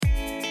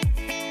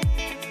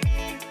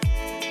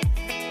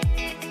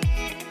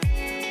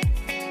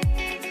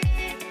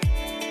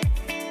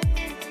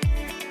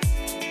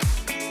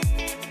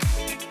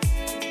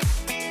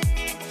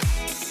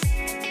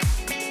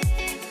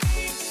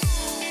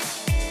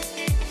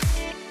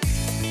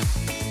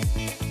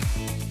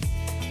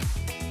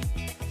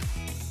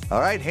All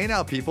right. Hey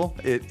now, people.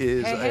 It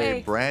is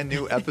a brand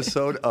new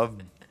episode of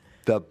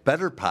the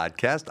Better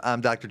Podcast.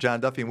 I'm Dr. John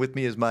Duffy, and with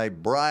me is my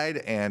bride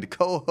and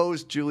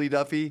co-host, Julie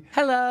Duffy.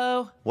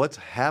 Hello. What's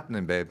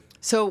happening, babe?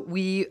 So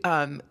we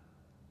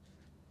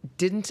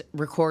didn't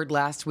record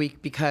last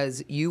week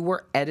because you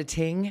were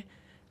editing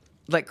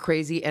like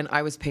crazy and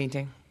I was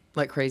painting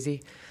like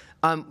crazy.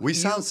 We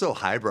sound so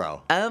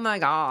highbrow. Oh my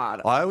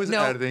God! I was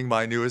editing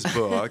my newest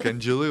book, and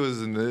Julie was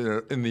in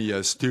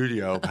the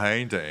studio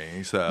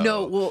painting.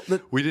 So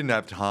we didn't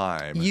have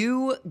time.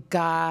 You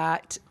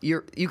got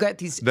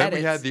these. Then edits.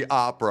 we had the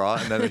opera,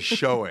 and then a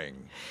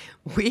showing.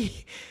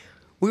 We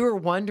were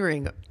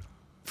wondering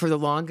for the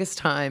longest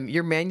time.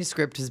 Your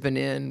manuscript has been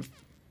in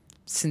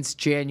since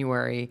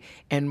January,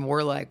 and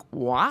we're like,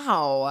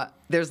 wow,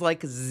 there's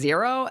like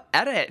 0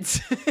 edits.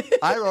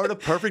 I wrote a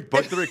perfect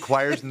book that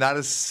requires not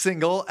a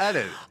single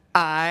edit.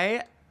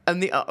 I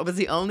was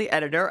the only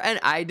editor, and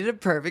I did a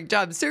perfect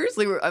job.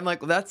 Seriously, I'm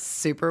like, well, that's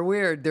super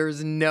weird.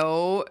 There's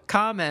no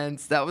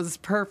comments. That was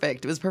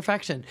perfect. It was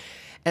perfection.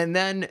 And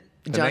then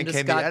John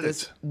just got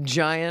this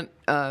giant,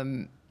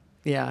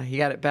 he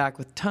got it back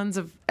with tons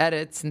of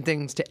edits and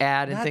things to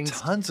add and things.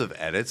 Tons of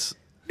edits.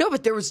 No,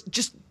 but there was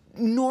just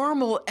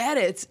normal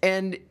edits,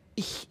 and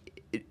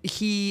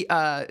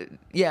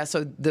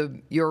so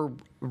your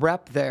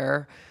rep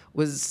there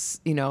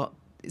was,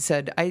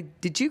 said,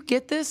 did you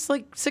get this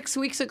like 6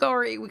 weeks ago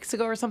or 8 weeks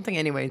ago or something?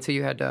 Anyway, so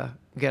you had to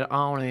get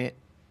on it.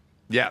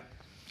 Yeah.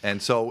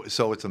 And so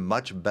it's a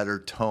much better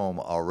tome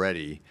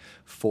already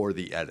for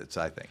the edits,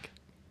 I think.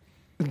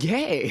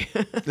 Yay.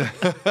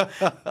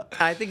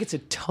 I think it's a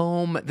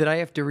tome that I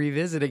have to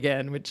revisit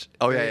again, which...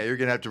 Oh, yeah, you're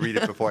going to have to read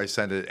it before I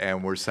send it,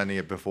 and we're sending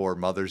it before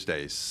Mother's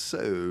Day.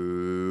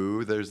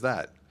 So there's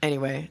that.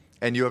 Anyway.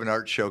 And you have an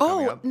art show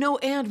coming up? Oh, no,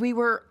 and we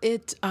were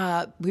at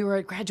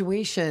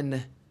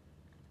graduation.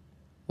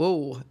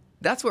 Whoa,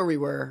 that's where we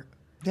were.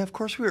 Yeah, of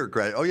course we were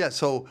at Oh, yeah,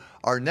 so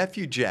our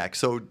nephew Jack,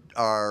 so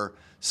our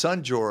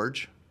son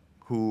George,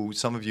 who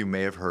some of you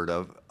may have heard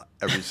of,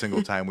 every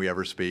single time we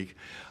ever speak.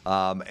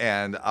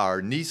 And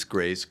our niece,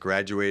 Grace,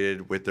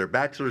 graduated with their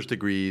bachelor's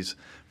degrees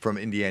from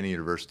Indiana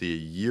University a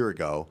year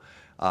ago.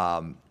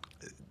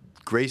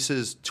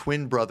 Grace's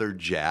twin brother,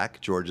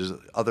 Jack, George's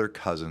other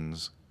cousin,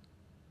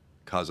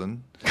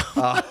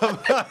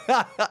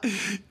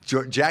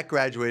 Jack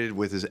graduated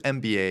with his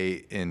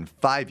MBA in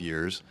 5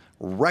 years,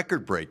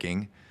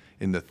 record-breaking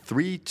in the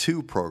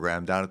 3-2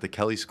 program down at the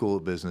Kelley School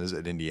of Business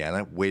at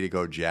Indiana. Way to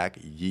go, Jack.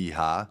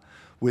 Yeehaw.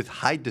 With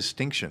high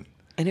distinction.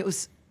 And it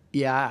was,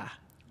 high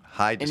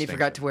distinction. And he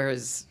forgot to wear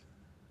his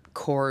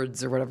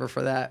cords or whatever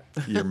for that.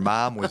 Your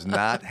mom was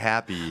not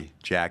happy,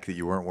 Jack, that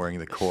you weren't wearing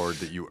the cord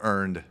that you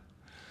earned.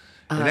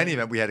 In any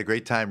event, we had a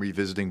great time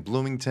revisiting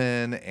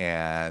Bloomington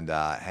and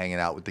hanging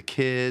out with the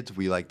kids.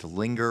 We like to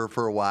linger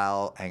for a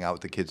while, hang out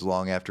with the kids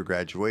long after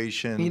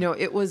graduation.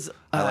 It was...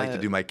 I like to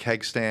do my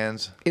keg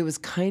stands. It was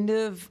kind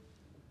of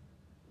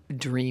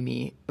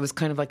dreamy. It was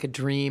kind of like a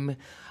dream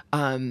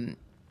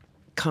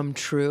come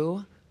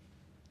true.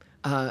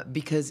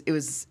 Because it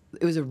was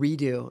a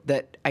redo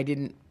that I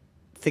didn't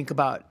think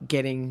about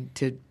getting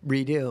to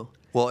redo.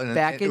 Well, and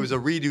it was a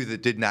redo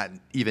that did not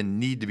even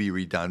need to be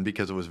redone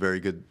because it was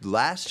very good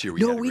last year. We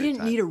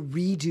didn't need a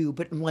redo,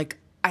 but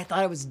I thought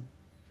I was,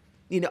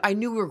 I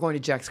knew we were going to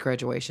Jack's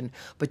graduation,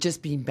 but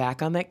just being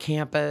back on that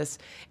campus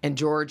and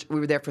George, we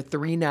were there for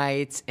 3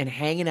 nights and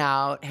hanging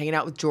out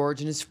with George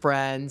and his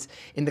friends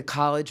in the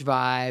college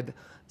vibe.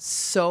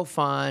 So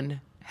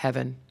fun.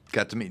 Heaven.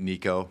 Got to meet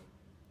Nico.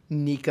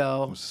 It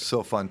was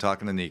so fun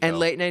talking to Nico. And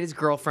late night his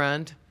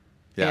girlfriend.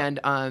 Yeah.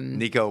 And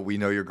Nico, we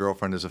know your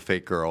girlfriend is a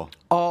fake girl.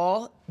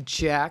 All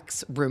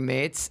Jack's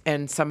roommates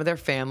and some of their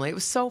family. It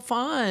was so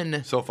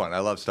fun. So fun. I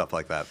love stuff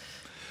like that.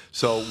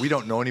 So we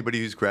don't know anybody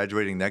who's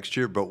graduating next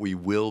year, but we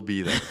will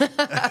be there.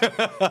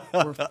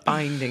 We're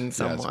finding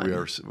someone.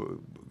 Yes, we are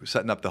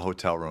setting up the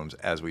hotel rooms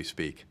as we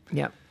speak.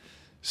 Yep.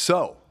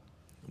 So,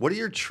 what are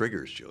your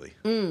triggers, Julie?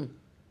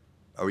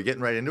 Are we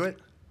getting right into it?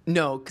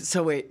 No.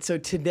 So wait. So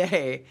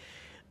today...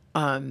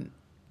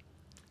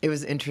 it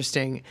was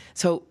interesting.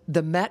 So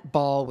the Met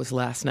Ball was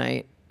last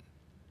night,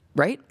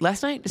 right?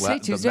 Last night? Is today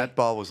Tuesday? The Met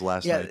Ball was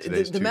last night.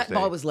 Today's the Met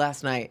Ball was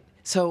last night.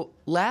 So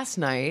last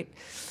night,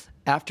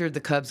 after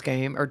the Cubs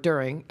game,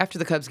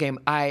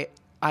 I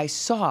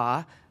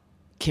saw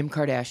Kim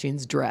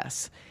Kardashian's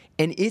dress,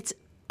 and it's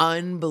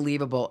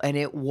unbelievable. And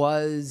it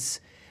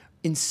was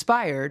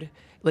inspired,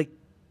 like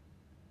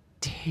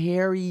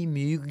Terry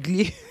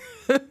Mugler.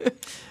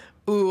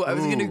 Ooh, I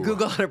was going to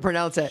Google how to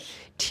pronounce it.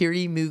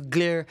 Thierry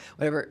Mugler,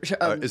 whatever.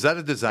 Is that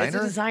a designer? It's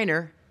a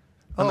designer.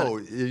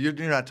 You're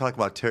not talking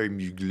about Terry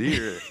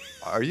Mugler,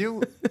 are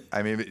you?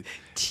 I mean,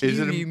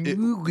 Thierry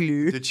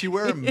Mugler. Did she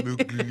wear a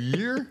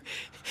Mugler?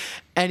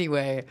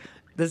 Anyway,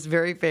 this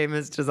very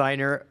famous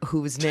designer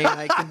whose name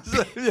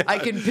I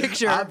can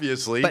picture,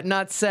 obviously, but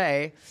not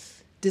say,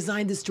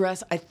 designed this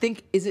dress. I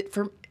think, is it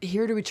from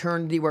Here to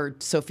Eternity where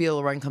Sophia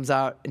Loren comes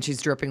out and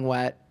she's dripping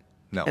wet?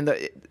 No.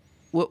 And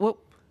what?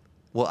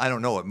 Well, I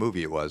don't know what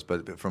movie it was,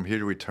 but From Here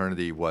to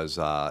Eternity was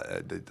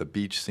the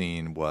beach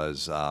scene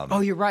was.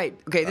 Oh, you're right.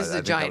 Okay, this is I a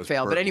think that giant was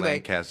fail. Burt But anyway,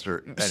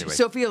 Lancaster. Anyway,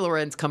 Sophia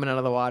Loren's coming out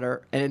of the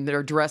water, and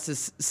their dress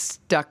is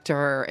stuck to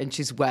her, and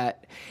she's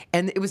wet.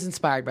 And it was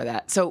inspired by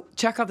that. So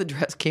check out the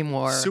dress Kim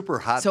wore. super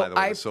hot, So by the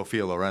way, the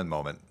Sophia Loren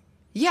moment.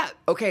 Yeah,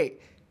 okay.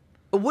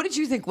 What did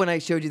you think when I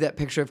showed you that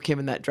picture of Kim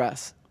in that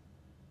dress?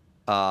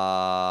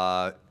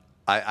 I'm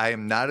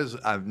not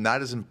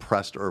as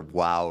impressed or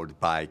wowed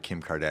by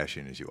Kim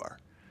Kardashian as you are.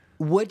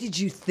 What did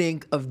you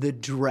think of the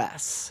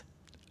dress?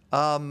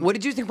 What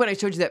did you think when I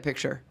showed you that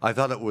picture? I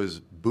thought it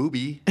was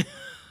booby.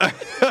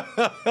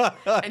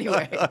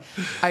 Anyway,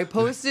 I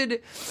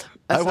posted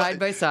a side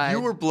by side.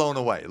 You were blown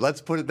away. Let's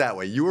put it that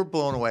way. You were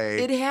blown away.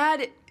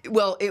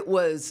 It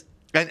was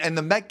And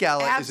the Met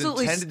Gala is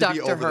absolutely intended to be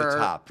stuck to over the her.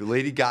 top.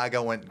 Lady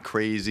Gaga went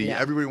crazy. Yeah.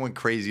 Everybody went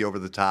crazy over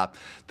the top.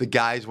 The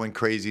guys went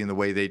crazy in the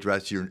way they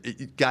dressed.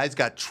 Guys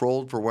got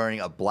trolled for wearing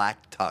a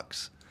black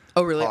tux.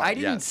 Oh, really? Hard, I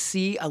didn't yes.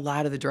 see a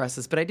lot of the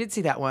dresses, but I did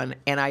see that one.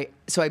 And I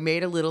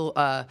made a little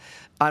on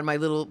one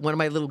of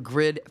my little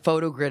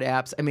photo grid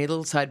apps. I made a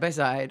little side by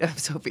side of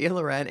Sophia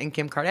Loren and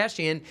Kim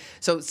Kardashian.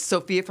 So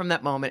Sophia from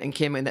that moment and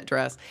Kim in that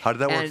dress. How did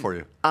that work for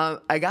you?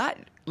 I got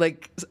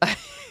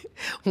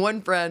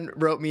one friend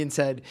wrote me and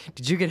said,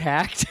 "Did you get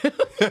hacked?"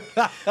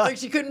 Like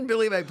she couldn't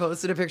believe I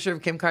posted a picture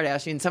of Kim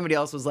Kardashian. Somebody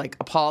else was like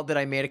appalled that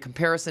I made a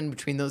comparison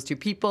between those two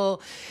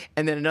people.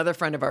 And then another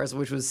friend of ours,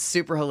 which was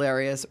super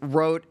hilarious,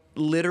 wrote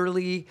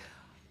literally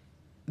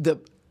the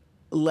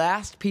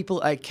last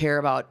people I care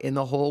about in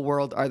the whole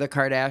world are the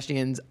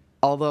Kardashians,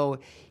 although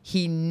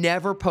he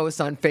never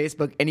posts on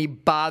Facebook and he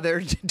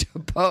bothered to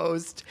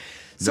post.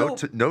 So,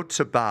 Note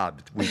to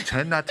Bob: we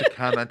tend not to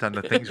comment on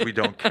the things we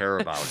don't care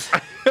about.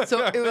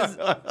 so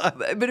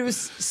it was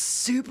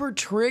super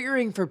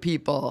triggering for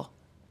people.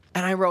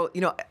 And I wrote,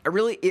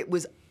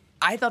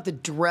 I thought the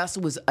dress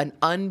was an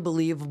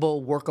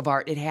unbelievable work of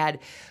art. It had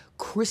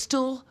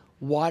crystal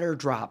water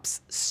drops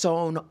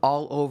sewn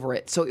all over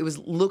it. So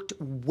looked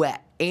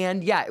wet.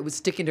 And yeah, it was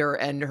sticking to her,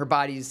 and her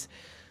body's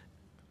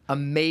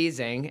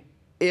amazing,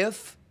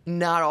 if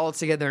not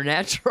altogether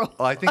natural.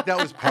 Well, I think that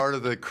was part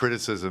of the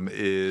criticism,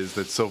 is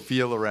that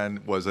Sophia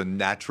Loren was a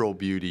natural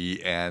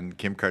beauty, and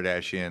Kim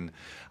Kardashian,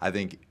 I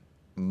think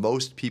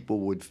most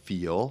people would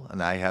feel,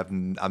 and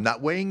I'm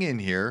not weighing in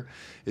here,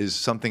 is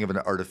something of an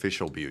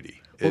artificial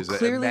beauty, is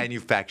a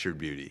manufactured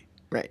beauty.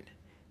 Right.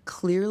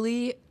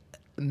 Clearly,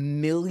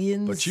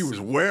 millions. But she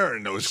was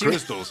wearing those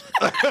crystals.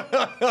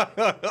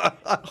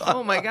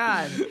 Oh my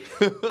God.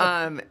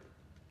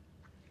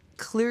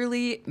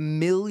 Clearly,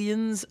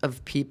 millions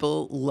of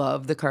people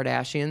love the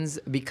Kardashians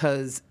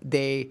because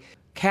they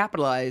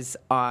capitalize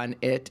on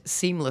it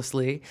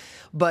seamlessly,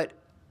 but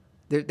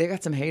they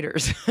got some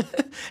haters.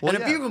 And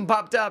a few of them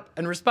popped up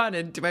and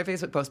responded to my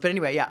Facebook post. But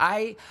anyway, yeah,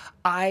 I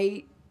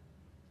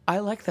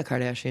like the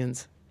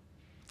Kardashians.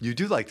 You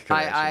do like the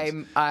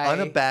Kardashians.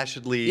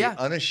 Unabashedly,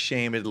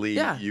 unashamedly,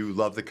 you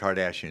love the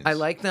Kardashians. I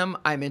like them.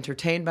 I'm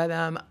entertained by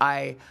them.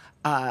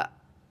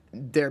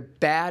 They're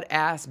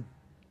badass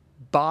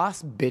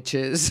boss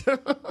bitches.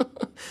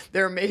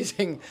 They're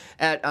amazing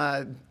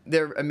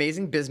they're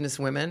amazing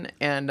businesswomen.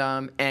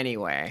 And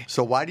anyway.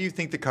 So why do you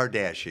think the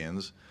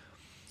Kardashians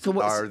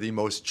are the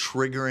most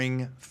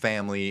triggering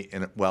family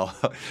in, well,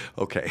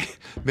 okay,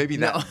 maybe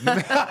not.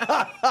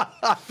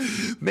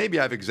 Maybe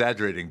I'm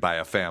exaggerating by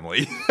a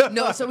family.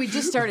 No, so we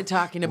just started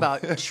talking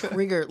about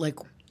trigger,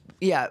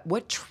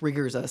 what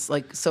triggers us?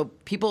 So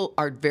people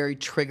are very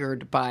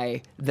triggered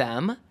by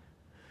them.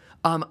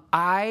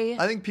 I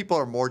think people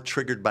are more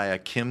triggered by a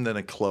Kim than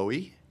a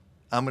Khloe,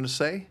 I'm going to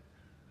say.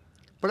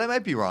 But I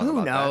might be wrong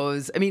about that. Who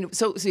knows? I mean,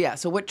 so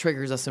what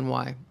triggers us and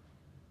why?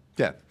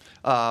 Yeah.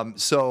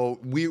 So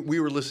we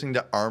were listening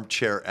to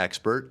Armchair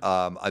Expert,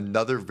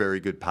 another very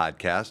good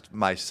podcast,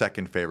 my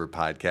second favorite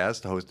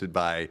podcast, hosted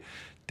by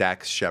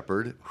Dax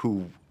Shepard,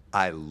 who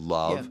I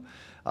love.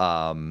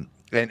 Yeah.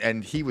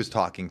 And he was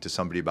talking to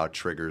somebody about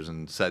triggers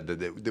and said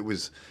that it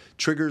was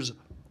triggers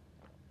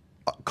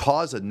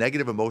cause a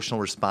negative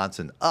emotional response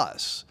in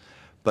us,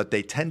 but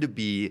they tend to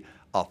be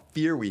a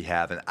fear we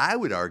have. And I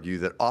would argue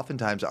that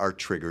oftentimes our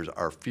triggers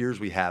are fears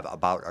we have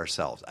about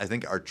ourselves. I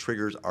think our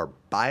triggers are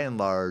by and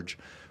large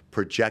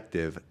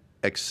projective,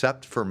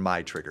 except for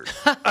my triggers.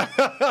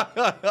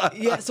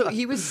 Yeah, so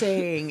he was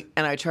saying,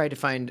 and I tried to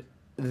find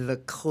the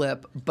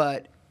clip,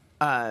 but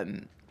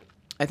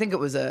I think it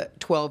was a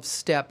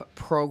 12-step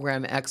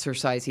program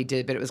exercise he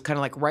did, but it was kind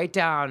of like write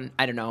down,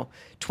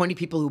 20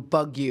 people who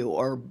bug you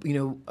or,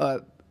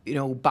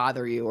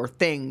 bother you, or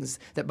things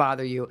that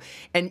bother you.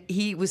 And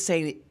he was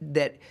saying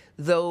that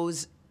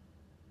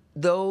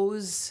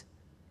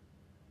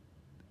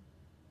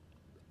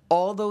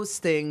all those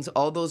things,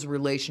 all those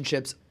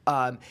relationships,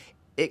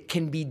 it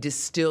can be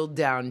distilled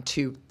down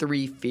to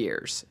 3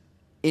 fears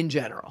in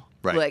general.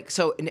 Right.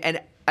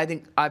 And I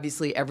think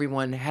obviously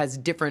everyone has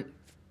different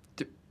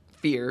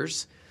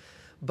fears,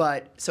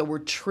 but so we're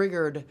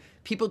triggered.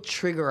 People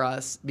trigger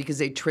us because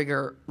they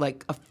trigger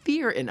like a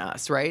fear in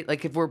us, right?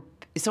 Like if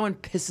someone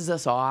pisses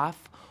us off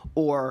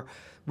or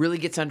really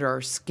gets under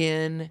our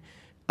skin,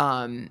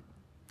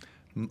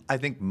 I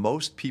think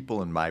most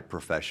people in my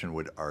profession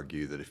would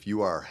argue that if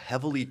you are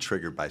heavily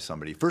triggered by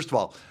somebody, first of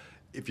all,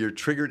 if you're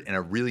triggered in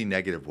a really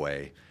negative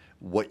way,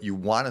 what you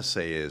want to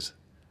say is,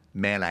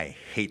 man, I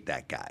hate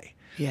that guy.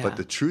 Yeah. But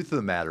the truth of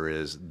the matter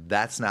is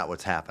that's not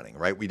what's happening,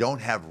 right? We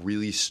don't have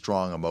really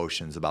strong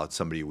emotions about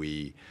somebody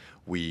we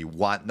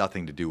want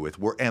nothing to do with.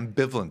 We're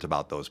ambivalent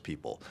about those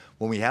people.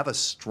 When we have a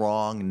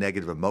strong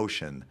negative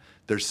emotion,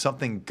 there's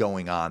something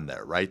going on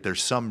there, right?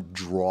 There's some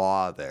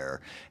draw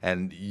there.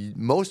 And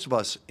most of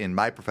us in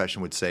my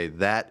profession would say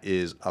that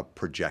is a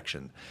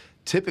projection.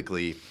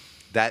 Typically,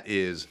 that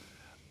is,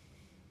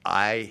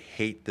 I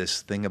hate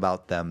this thing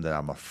about them that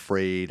I'm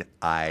afraid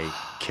I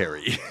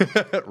carry,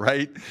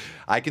 right?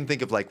 I can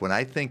think of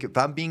if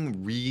I'm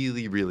being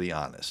really, really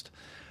honest,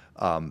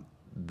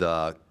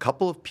 the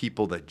couple of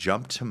people that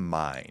jump to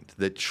mind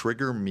that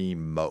trigger me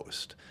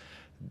most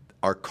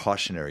are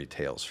cautionary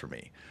tales for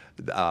me.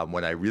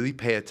 When I really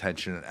pay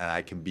attention and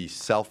I can be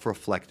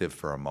self-reflective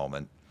for a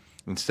moment,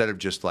 instead of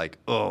just like,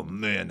 oh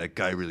man, that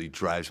guy really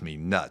drives me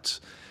nuts.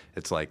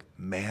 It's like,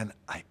 man,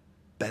 I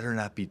better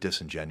not be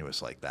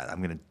disingenuous like that. I'm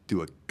going to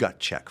do a gut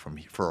check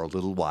for a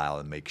little while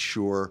and make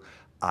sure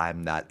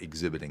I'm not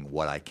exhibiting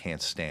what I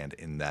can't stand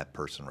in that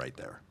person right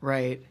there.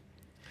 Right.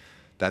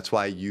 That's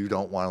why you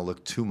don't want to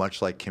look too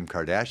much like Kim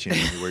Kardashian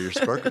when you wear your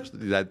sparklers.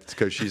 That's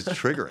because she's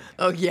triggering.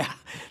 Oh yeah,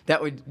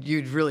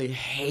 you'd really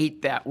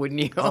hate that,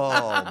 wouldn't you?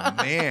 Oh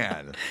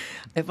man.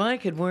 If I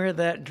could wear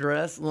that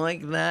dress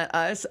like that,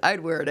 I'd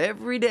wear it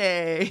every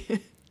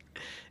day.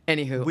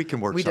 Anywho, We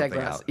can work we something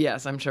digress. out.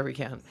 Yes, I'm sure we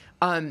can.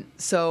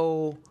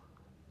 So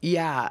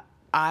yeah,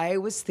 I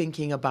was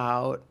thinking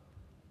about.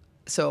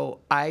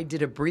 So I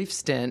did a brief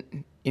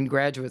stint in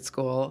graduate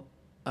school.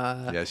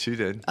 Yes, you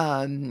did.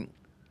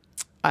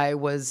 I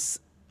was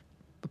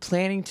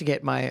planning to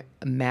get my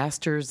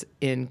master's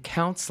in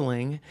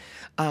counseling,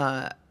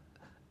 and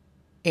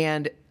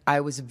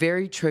I was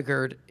very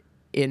triggered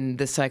in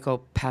the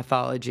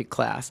psychopathology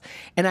class.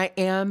 And I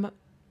am,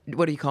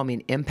 what do you call me,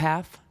 an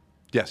empath?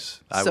 Yes,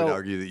 I would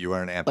argue that you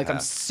are an empath. Like I'm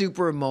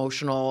super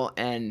emotional,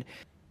 and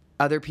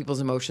other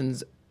people's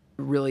emotions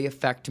really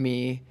affect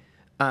me.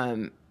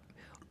 But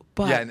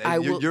yeah, and I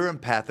you're, will. you're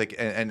empathic,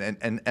 and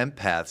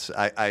empaths,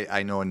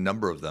 I know a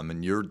number of them,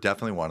 and you're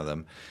definitely one of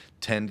them,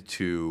 tend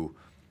to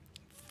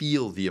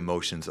feel the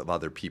emotions of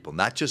other people,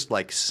 not just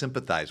like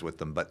sympathize with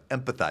them, but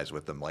empathize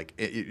with them, like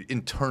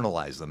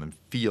internalize them and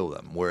feel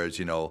them. Whereas,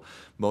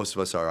 most of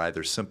us are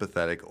either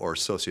sympathetic or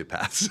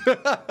sociopaths.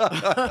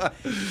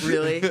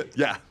 Really?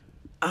 Yeah.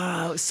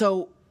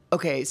 So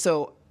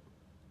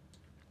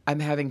I'm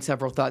having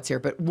several thoughts here,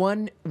 but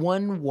one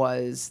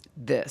was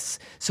this.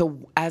 So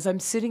as I'm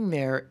sitting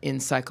there in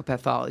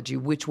psychopathology,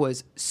 which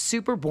was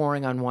super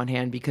boring on one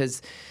hand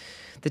because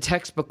the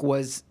textbook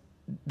was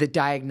the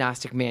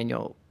diagnostic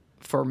manual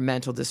for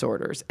mental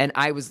disorders, and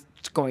I was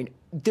going,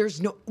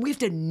 we have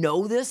to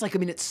know this?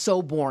 It's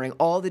so boring.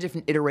 All the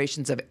different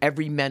iterations of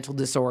every mental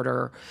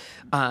disorder,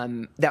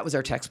 that was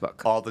our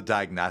textbook. All the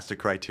diagnostic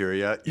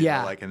criteria, you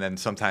know, and then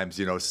sometimes,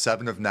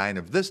 7 of 9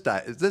 of this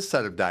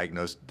set of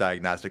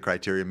diagnostic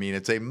criteria mean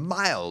it's a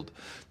mild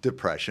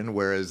depression,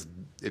 whereas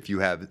if you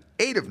have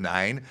 8 of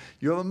 9,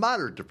 you have a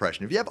moderate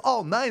depression. If you have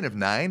all 9 of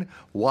 9,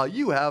 well,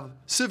 you have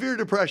severe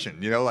depression.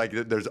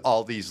 There's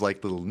all these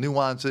little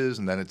nuances,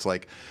 and then it's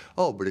like,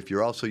 oh, but if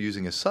you're also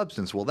using a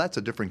substance, well, that's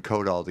a different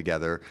code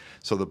altogether.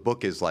 So the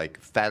book is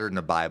fatter than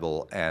the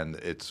Bible, and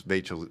it's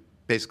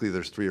basically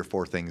there's 3 or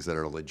 4 things that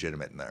are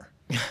legitimate in there.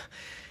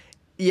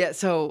 Yeah,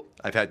 so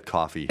I've had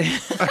coffee.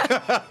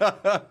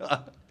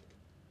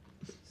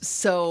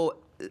 So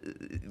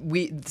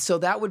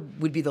that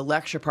would be the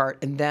lecture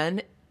part, and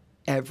then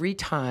every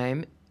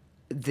time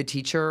the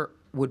teacher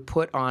would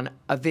put on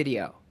a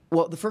video.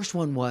 Well, the first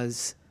one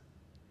was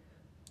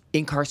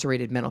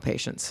incarcerated mental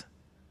patients,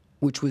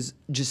 which was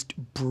just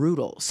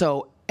brutal.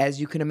 So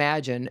as you can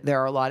imagine, there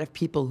are a lot of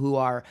people who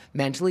are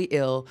mentally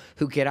ill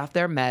who get off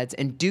their meds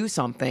and do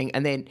something,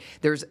 and then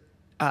there's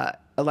a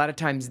lot of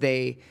times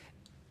they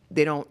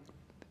don't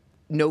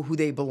know who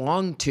they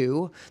belong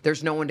to.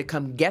 There's no one to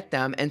come get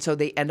them, and so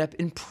they end up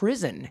in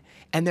prison,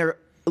 and they're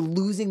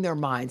losing their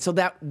mind. So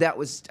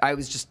I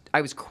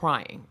was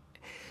crying.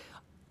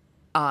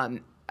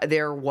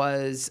 There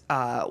was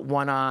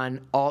one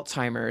on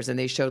Alzheimer's, and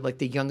they showed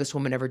the youngest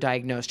woman ever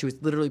diagnosed. She was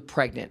literally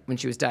pregnant when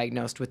she was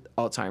diagnosed with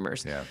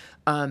Alzheimer's. Yeah.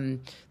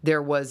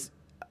 There was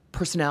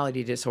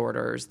personality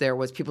disorders. There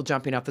was people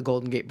jumping off the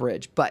Golden Gate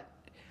Bridge. But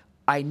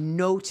I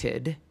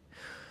noted...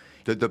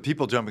 The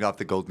people jumping off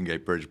the Golden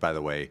Gate Bridge, by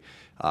the way,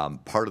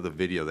 part of the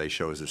video they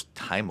show is this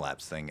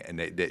time-lapse thing,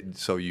 and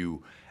so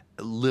you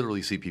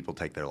literally see people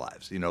take their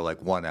lives,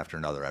 one after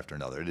another after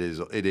another.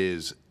 It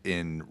is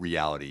in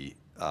reality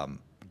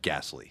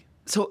ghastly.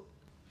 So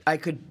I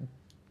could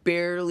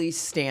barely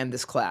stand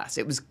this class.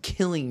 It was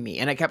killing me.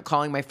 And I kept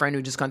calling my friend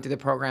who just gone through the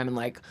program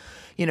and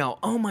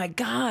oh my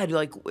God.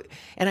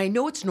 And I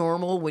know it's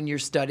normal when you're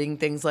studying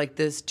things like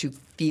this to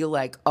feel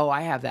like, oh,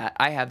 I have that.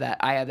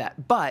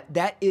 But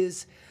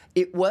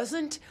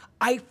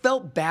I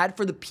felt bad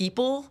for the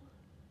people.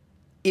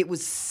 It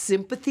was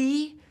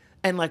sympathy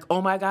and like,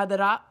 oh my God,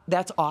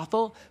 that's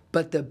awful.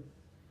 But the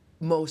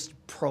most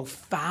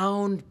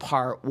profound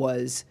part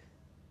was,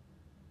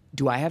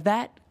 do I have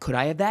that? Could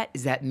I have that?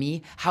 Is that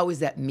me? How is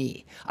that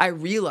me? I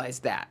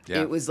realized that.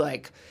 Yeah. It was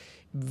like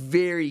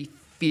very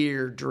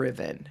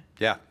fear-driven.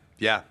 Yeah,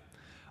 yeah.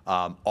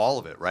 All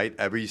of it, right?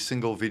 Every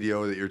single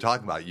video that you're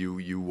talking about,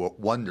 you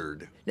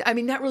wondered. I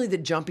mean, not really the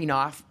jumping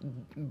off,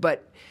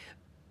 but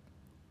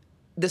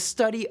the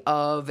study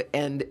of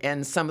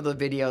and some of the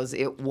videos,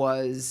 it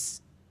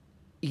was,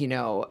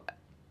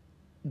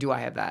 do I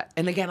have that?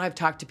 And again, I've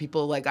talked to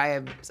people, like I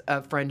have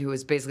a friend who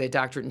is basically a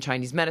doctorate in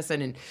Chinese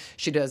medicine, and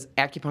she does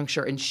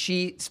acupuncture, and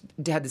she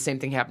had the same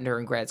thing happen to her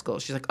in grad school.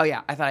 She's like, oh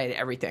yeah, I thought I had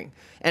everything.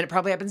 And it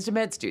probably happens to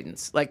med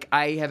students. Like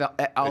I have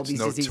all these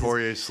diseases. It's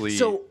notoriously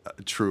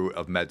true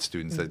of med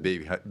students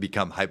that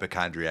become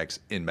hypochondriacs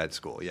in med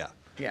school, yeah.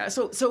 Yeah,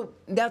 so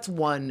that's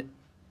one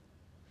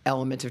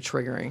element of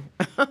triggering.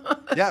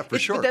 Yeah, for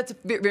sure. But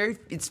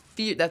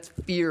that's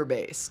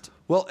fear-based.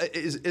 Well,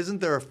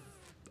 isn't there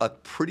a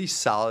pretty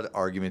solid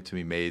argument to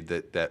be made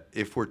that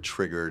if we're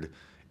triggered,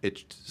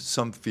 it's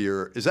some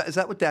fear. Is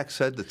that what Dak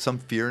said, that some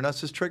fear in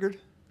us is triggered?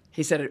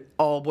 He said it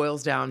all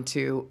boils down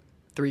to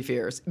 3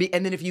 fears.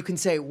 And then if you can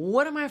say,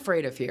 what am I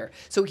afraid of here?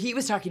 So he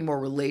was talking more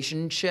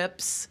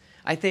relationships,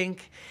 I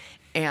think.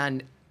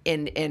 And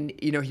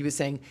he was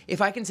saying,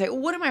 if I can say,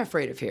 what am I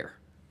afraid of here?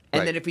 And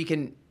Right. then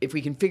if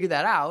we can figure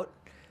that out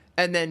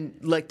and then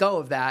let go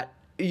of that,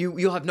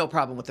 you'll have no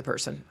problem with the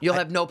person. You'll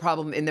have no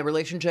problem in the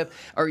relationship,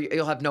 or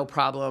you'll have no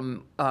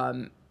problem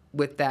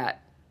with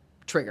that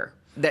trigger.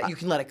 That you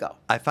can let it go.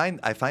 I find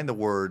the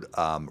word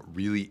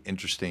really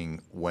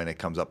interesting when it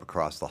comes up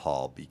across the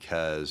hall,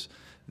 because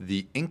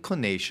the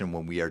inclination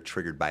when we are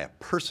triggered by a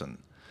person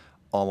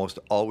almost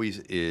always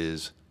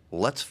is,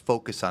 let's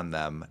focus on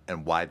them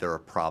and why they're a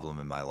problem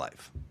in my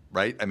life,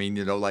 right? I mean,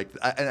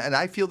 and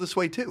I feel this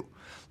way too.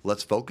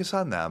 Let's focus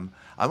on them.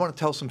 I want to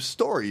tell some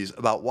stories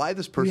about why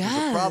this person's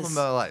a problem in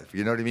my life.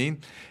 You know what I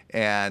mean?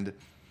 And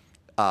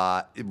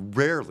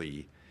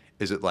rarely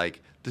is it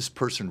like, this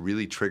person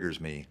really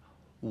triggers me.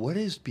 What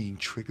is being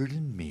triggered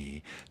in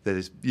me that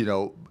is,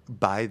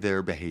 by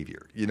their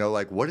behavior?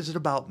 Like, what is it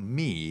about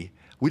me?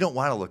 We don't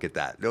want to look at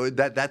that. No,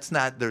 that's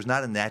not. There's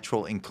not a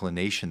natural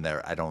inclination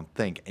there, I don't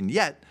think. And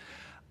yet,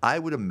 I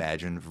would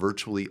imagine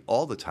virtually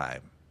all the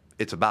time,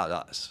 it's about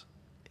us.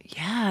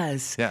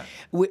 Yes. Yeah.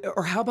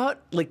 Or how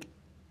about, like,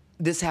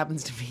 this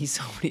happens to me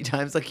so many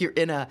times. Like, you're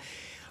in a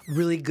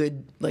really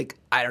good, like,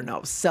 I don't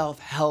know,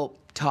 self-help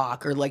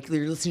talk, or like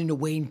you're listening to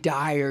Wayne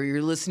Dyer,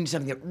 you're listening to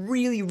something that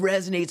really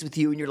resonates with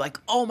you, and you're like,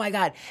 oh my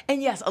God.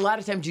 And yes, a lot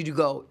of times you do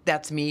go,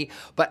 that's me.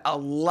 But a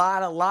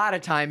lot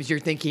of times you're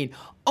thinking,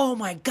 oh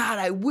my God,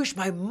 I wish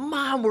my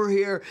mom were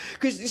here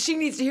because she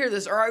needs to hear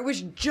this. Or I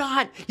wish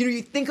John,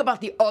 you think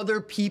about the other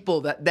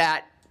people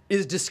that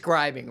is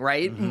describing,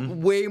 right?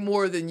 Mm-hmm. Way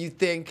more than you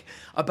think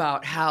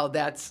about how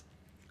that's,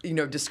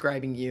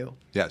 describing you.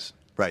 Yes,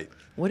 right.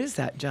 What is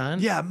that, John?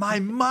 Yeah, my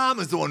mom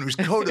is the one who's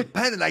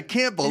codependent. I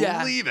can't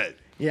believe it.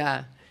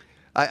 Yeah.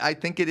 I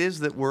think it is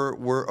that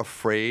we're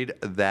afraid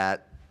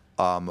that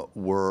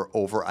we're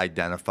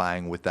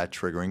over-identifying with that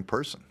triggering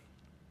person.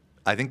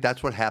 I think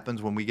that's what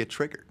happens when we get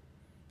triggered.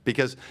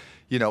 Because,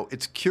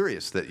 it's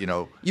curious that,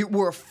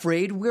 we're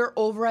afraid we're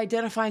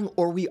over-identifying,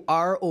 or we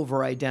are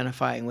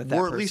over-identifying with that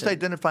person. We're at least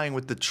identifying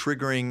with the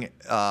triggering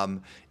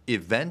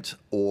event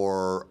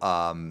or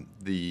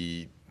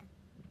the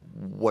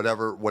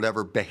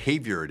whatever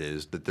behavior it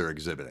is that they're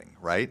exhibiting,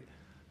 right?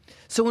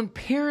 So when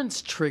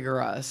parents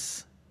trigger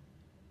us...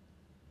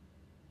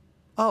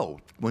 Oh,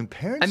 when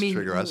parents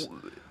trigger us,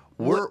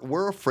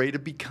 we're afraid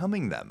of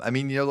becoming them. I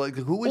mean, who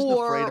isn't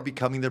afraid of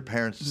becoming their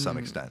parents to some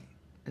extent?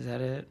 Is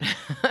that it?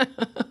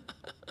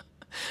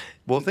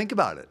 Well, think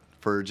about it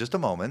for just a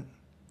moment.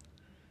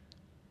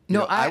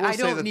 No, I will I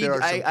say don't that need... there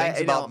are some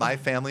things about my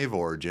family of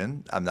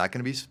origin. I'm not going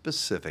to be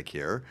specific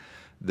here.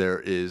 There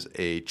is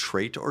a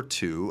trait or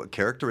two, a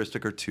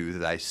characteristic or two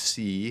that I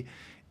see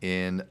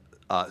in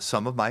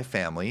some of my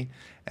family.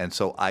 And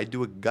so I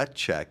do a gut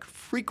check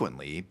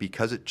frequently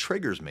because it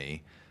triggers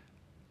me.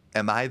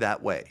 Am I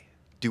that way?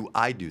 Do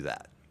I do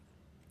that?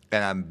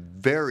 And I'm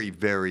very,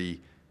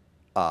 very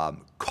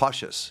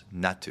cautious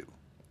not to.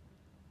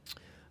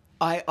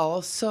 I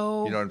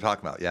also... You know what I'm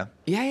talking about, yeah?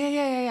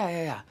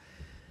 Yeah.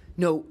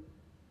 No.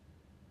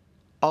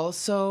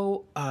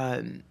 Also,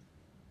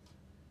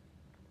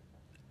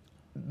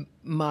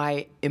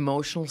 my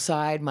emotional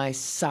side, my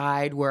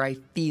side where I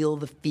feel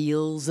the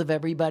feels of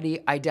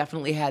everybody, I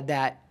definitely have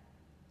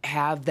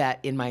that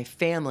in my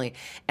family.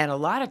 And a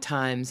lot of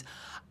times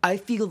I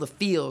feel the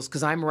feels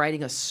because I'm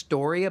writing a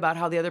story about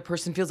how the other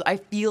person feels. I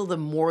feel them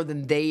more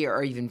than they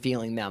are even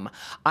feeling them.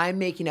 I'm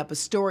making up a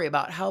story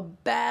about how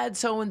bad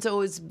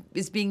so-and-so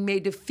is being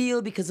made to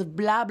feel because of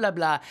blah, blah,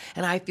 blah.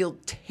 And I feel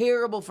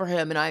terrible for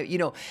him.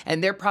 And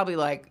and they're probably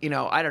like,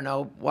 I don't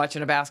know,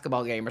 watching a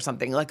basketball game or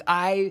something. Like,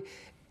 I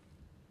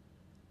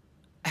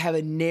have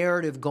a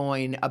narrative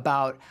going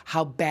about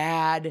how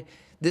bad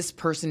this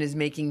person is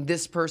making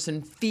this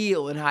person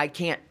feel and how I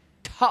can't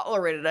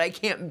tolerate it. I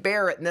can't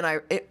bear it. And then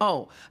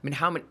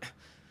how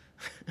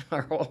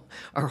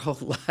our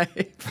whole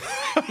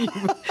life.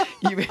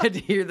 You've had to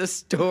hear the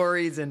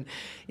stories, and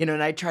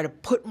and I try to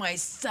put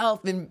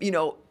myself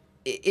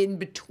in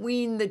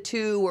between the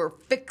two or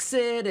fix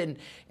it, and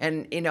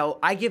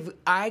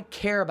I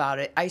care about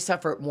it. I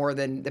suffer it more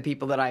than the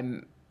people that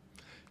I'm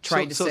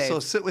trying to save. So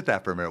sit with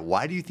that for a minute.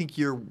 Why do you think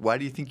you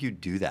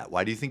do that?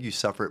 Why do you think you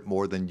suffer it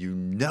more than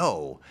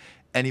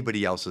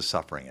anybody else is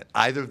suffering it?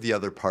 Either of the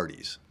other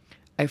parties.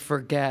 I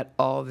forget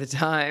all the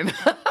time.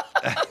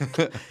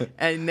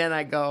 And then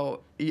I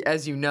go,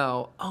 as you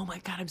know, oh my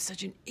God, I'm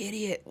such an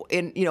idiot.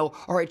 And,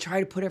 or I try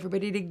to put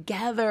everybody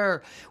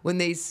together when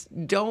they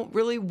don't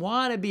really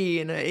want to be.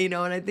 And, and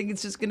I think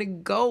it's just going to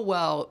go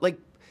well.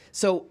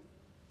 So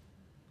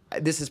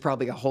this is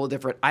probably a whole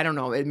different, I don't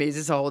know. Is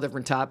this a whole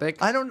different topic?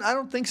 I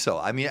don't think so.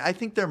 I mean, I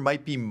think there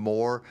might be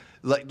more,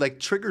 like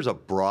trigger's a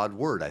broad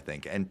word, I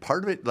think. And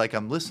part of it, like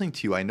I'm listening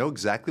to you, I know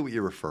exactly what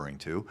you're referring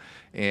to.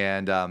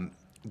 And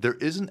there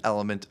is an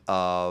element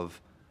of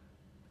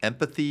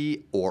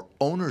empathy or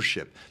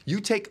ownership. You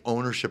take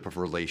ownership of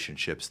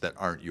relationships that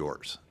aren't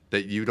yours,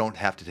 that you don't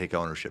have to take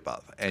ownership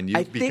of. And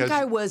I think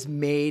I was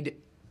made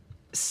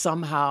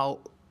somehow,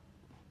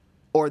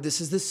 or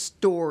this is the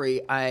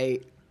story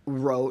I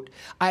wrote,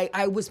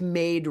 I was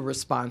made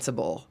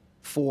responsible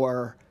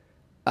for...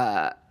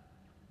 No,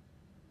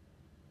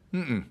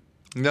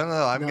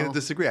 I'm going to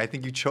disagree. I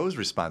think you chose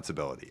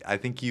responsibility. I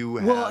think you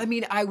have... Well, I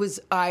mean, I was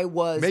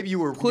maybe you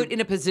were put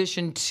in a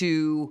position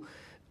to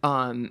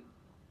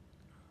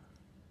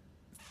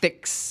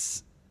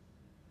fix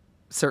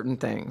certain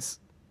things.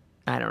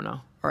 I don't know.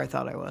 Or I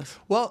thought I was.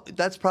 Well,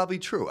 that's probably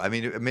true. I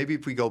mean, maybe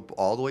if we go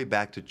all the way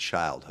back to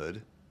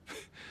childhood,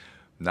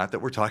 not that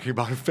we're talking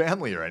about a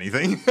family or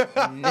anything.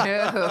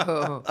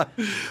 No.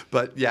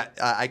 But yeah,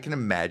 I can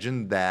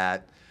imagine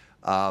that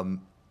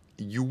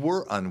you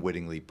were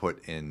unwittingly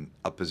put in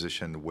a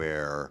position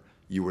where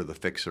you were the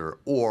fixer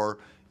or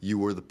you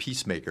were the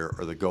peacemaker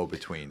or the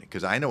go-between.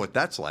 Because I know what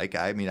that's like.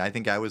 I mean, I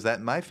think I was that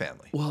in my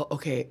family. Well,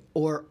 okay.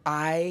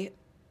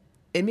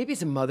 And maybe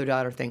it's a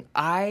mother-daughter thing.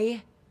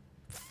 I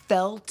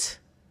felt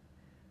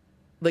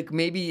like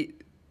maybe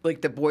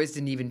like the boys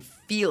didn't even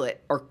feel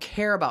it or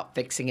care about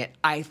fixing it.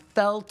 I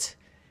felt,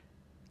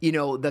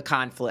 the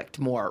conflict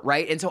more,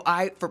 right? And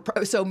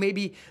so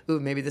maybe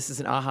this is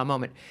an aha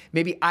moment.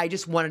 Maybe I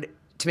just wanted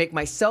to make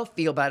myself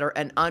feel better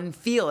and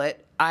unfeel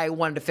it. I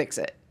wanted to fix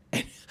it.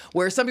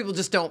 Where some people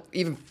just don't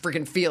even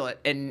freaking feel it.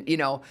 And,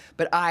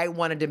 but I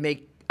wanted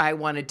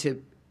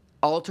to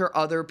alter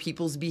other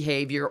people's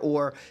behavior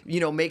or,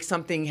 make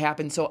something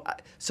happen so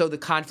the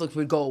conflict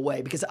would go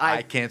away because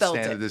I can't felt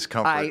stand it. the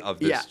discomfort of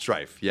this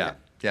strife. Yeah.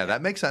 Yeah,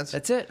 that makes sense.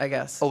 That's it, I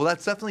guess. Oh, well,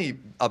 that's definitely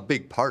a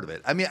big part of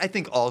it. I mean, I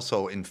think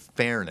also in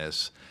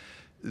fairness,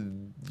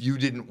 you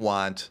didn't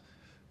want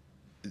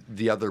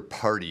the other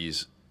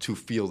parties to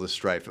feel the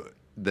strife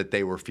that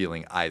they were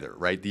feeling either,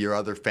 right? Your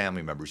other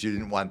family members, you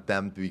didn't want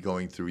them to be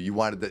going through. You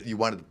wanted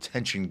the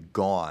tension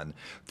gone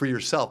for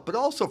yourself, but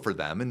also for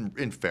them,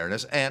 in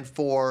fairness, and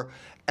for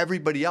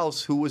everybody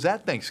else who was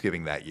at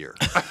Thanksgiving that year.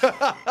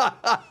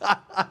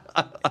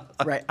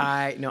 Right.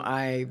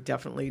 I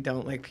definitely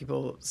don't like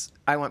people.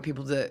 I want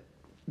people to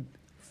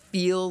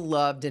feel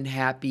loved and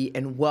happy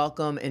and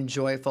welcome and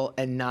joyful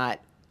and not.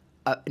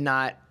 I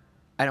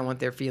don't want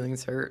their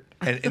feelings hurt.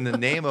 And in the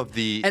name of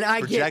the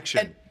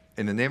projection.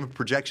 In the name of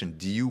projection,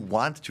 do you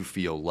want to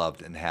feel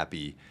loved and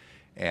happy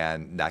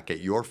and not get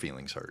your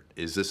feelings hurt?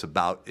 Is it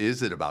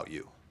about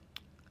you?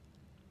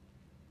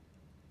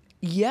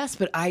 Yes,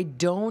 but I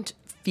don't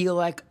feel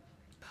like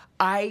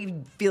I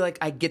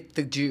get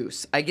the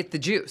juice. I get the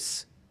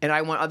juice, and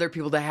I want other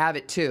people to have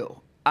it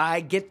too. I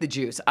get the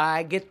juice.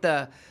 I get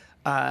the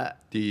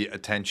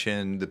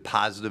attention, the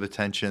positive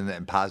attention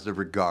and positive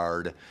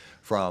regard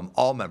from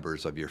all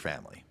members of your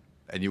family.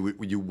 And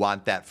you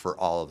want that for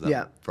all of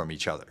them from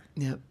each other.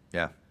 Yeah.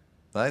 Yeah.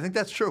 Well, I think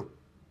that's true.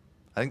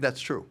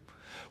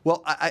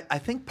 Well, I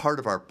think part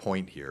of our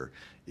point here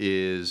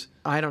is...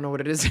 I don't know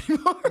what it is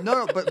anymore.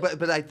 No,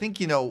 but I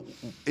think,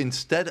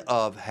 instead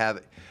of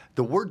having...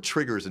 The word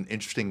trigger is an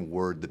interesting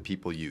word that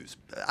people use.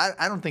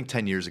 I don't think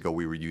 10 years ago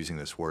we were using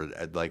this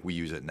word like we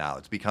use it now.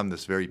 It's become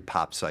this very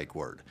pop psych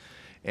word.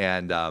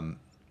 But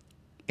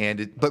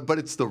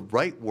it's the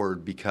right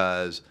word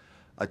because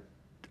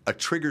a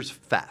trigger's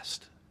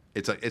fast.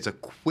 It's a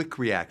quick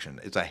reaction.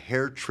 It's a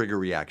hair trigger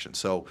reaction.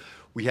 So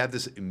we have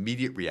this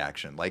immediate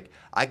reaction. Like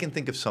I can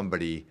think of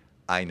somebody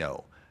I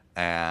know,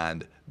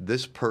 and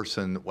this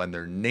person, when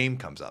their name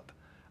comes up,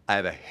 I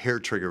have a hair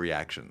trigger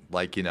reaction.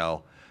 Like,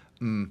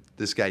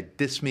 this guy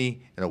dissed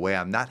me in a way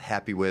I'm not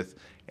happy with,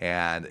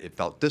 and it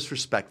felt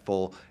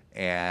disrespectful,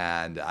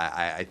 and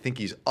I think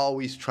he's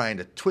always trying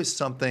to twist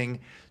something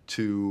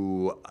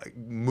to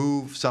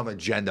move some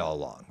agenda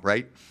along,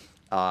 right?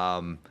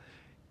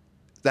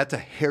 That's a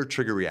hair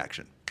trigger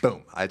reaction.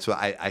 Boom. So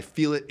I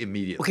feel it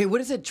immediately. Okay, what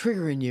does it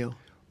trigger in you?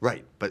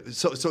 Right. But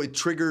so it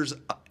triggers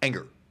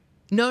anger.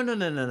 No.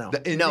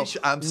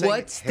 I'm saying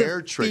What's hair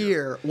the trigger.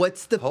 fear?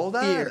 What's the Hold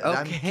fear? on,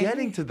 Okay. I'm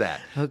getting to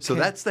that. So Okay.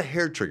 that's the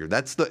hair trigger.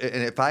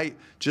 And if I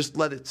just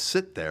let it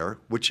sit there,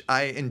 which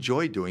I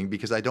enjoy doing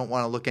because I don't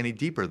want to look any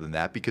deeper than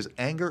that, because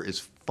anger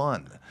is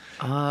fun.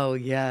 Oh,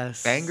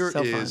 yes. Anger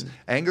So is fun.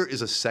 anger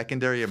is a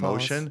secondary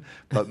emotion,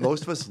 but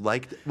most of us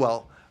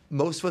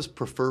most of us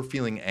prefer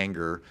feeling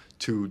anger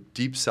to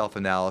deep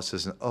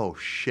self-analysis and, oh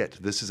shit,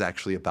 this is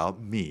actually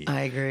about me.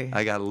 I agree.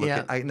 I got to look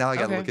Yeah. at, now I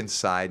got to Okay. look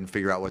inside and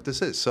figure out what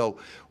this is. So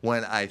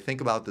when I think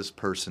about this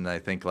person, I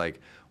think like,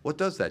 what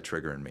does that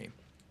trigger in me?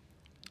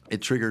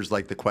 It triggers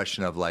like the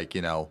question of like,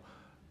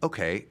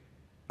 okay,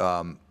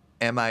 am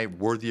I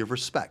worthy of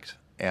respect?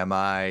 Am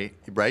I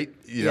right?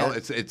 Yeah.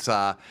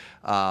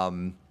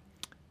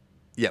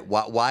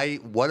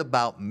 What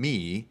about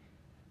me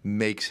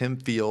makes him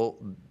feel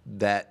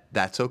that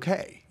that's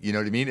okay? You know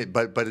what I mean?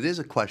 But it is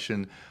a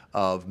question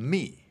of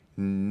me,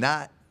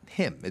 not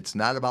him. It's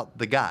not about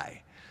the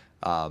guy,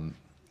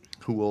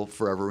 who will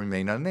forever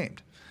remain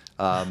unnamed.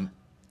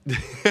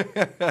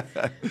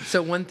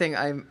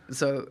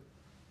 So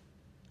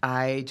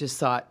I just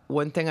thought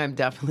one thing I'm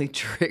definitely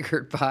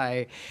triggered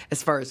by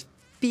as far as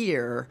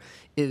fear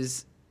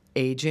is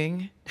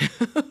aging.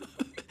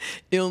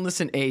 Illness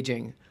and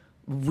aging.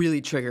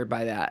 Really triggered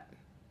by that.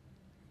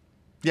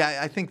 Yeah,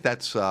 I think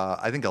that's.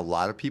 I think a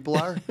lot of people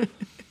are.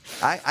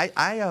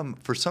 I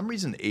for some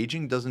reason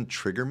aging doesn't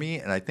trigger me,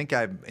 and I think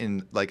I'm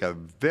in like a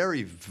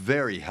very,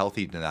 very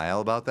healthy denial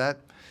about that,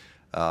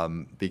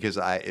 because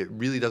it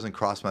really doesn't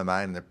cross my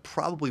mind, and it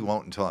probably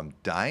won't until I'm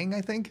dying, I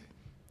think,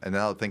 and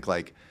then I'll think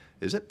like,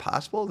 is it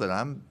possible that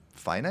I'm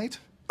finite?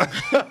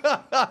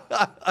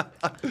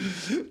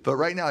 But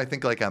right now, I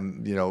think like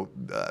I'm,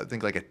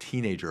 think like a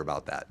teenager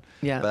about that.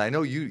 Yeah. But I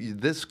know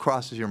this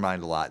crosses your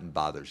mind a lot and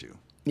bothers you.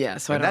 Yeah.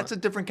 So And that's a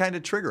different kind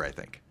of trigger, I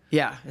think.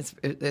 Yeah, it's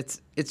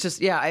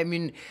just, yeah, I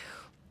mean,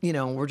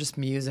 we're just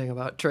musing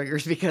about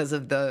triggers because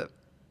of the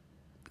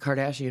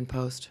Kardashian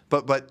post.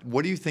 But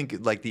what do you think,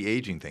 like the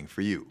aging thing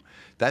for you?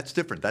 That's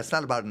different. That's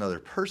not about another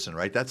person,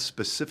 right? That's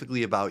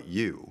specifically about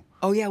you.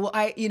 Oh yeah, well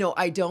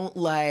I don't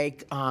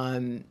like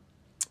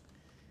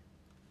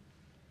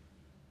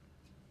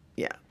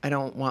I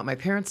don't want my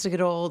parents to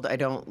get old. I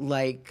don't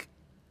like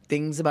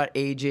things about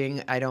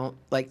aging. I don't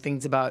like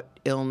things about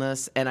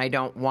illness, and I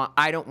don't want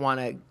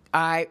to.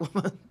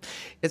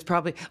 It's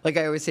probably like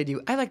I always say to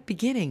you, I like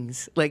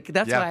beginnings. Like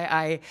that's why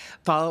I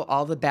follow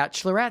all the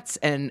bachelorettes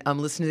and I'm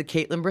listening to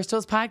Caitlin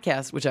Bristow's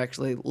podcast, which I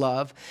actually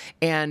love.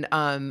 And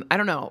I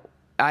don't know,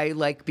 I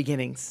like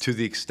beginnings. To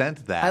the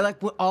extent that I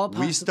like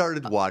we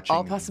started watching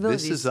all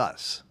possibilities. This Is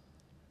Us.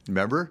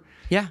 Remember?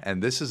 Yeah.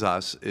 And This Is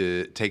Us,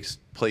 it takes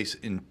place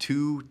in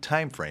two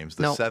time frames,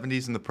 the Nope.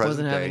 70s and the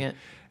present Wasn't day. having it.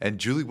 And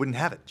Julie wouldn't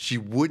have it. She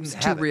wouldn't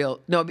It's have too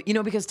real. No, but,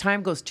 because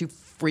time goes too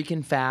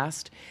freaking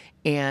fast,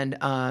 and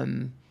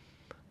I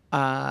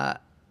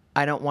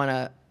don't want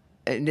to.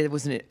 And it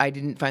wasn't. I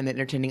didn't find that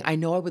entertaining. I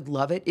know I would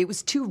love it. It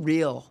was too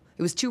real.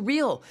 It was too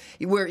real.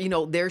 Where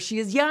there she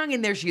is young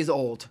and there she is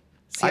old.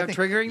 See how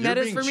triggering that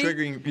is for me?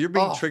 You're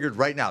being triggered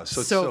right now.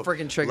 So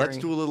freaking triggering.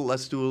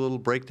 Let's do a little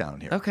breakdown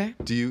here. Okay.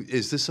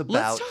 Is this about?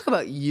 Let's talk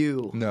about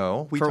you.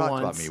 No, we for talked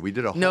once. about me. We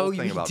did a whole No,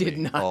 thing you about did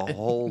me. not. A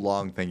whole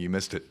long thing. You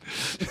missed it.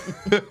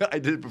 I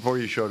did it before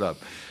you showed up.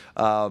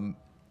 Do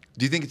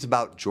you think it's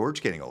about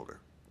George getting older?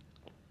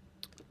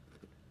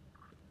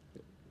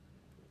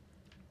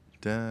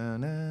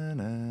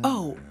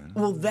 Oh,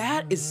 well,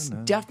 that is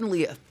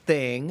definitely a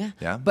thing.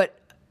 Yeah. But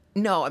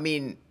no, I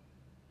mean,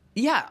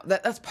 yeah,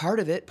 that's part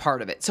of it.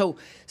 So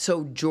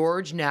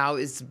George now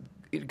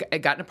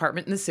got an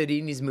apartment in the city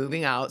and he's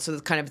moving out. So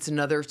it's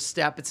another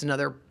step. It's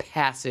another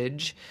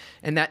passage.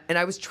 And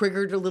I was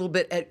triggered a little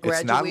bit at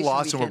graduation. It's not a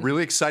loss, and weekend. we're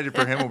really excited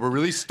for him, and we're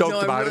really stoked No,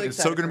 I'm about really it. It's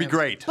so excited going to for be him.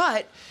 great.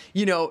 But,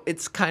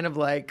 it's kind of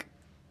like,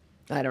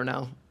 I don't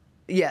know.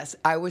 Yes,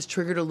 I was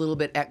triggered a little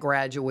bit at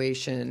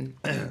graduation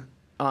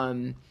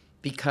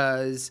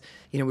because,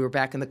 we were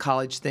back in the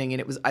college thing,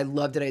 and I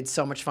loved it. I had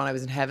so much fun. I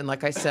was in heaven,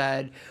 like I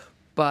said.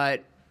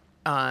 But,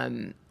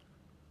 I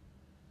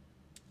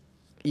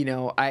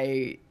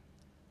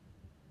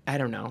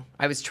don't know.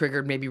 I was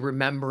triggered maybe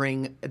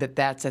remembering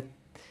that's a,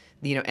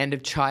 end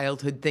of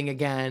childhood thing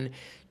again.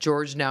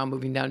 George now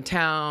moving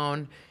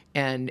downtown,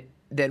 and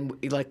then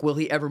will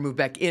he ever move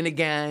back in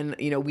again?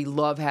 We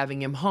love having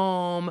him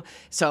home.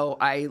 So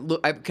I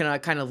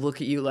kind of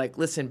look at you like,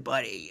 listen,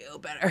 buddy,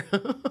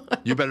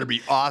 You better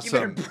be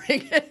awesome. you better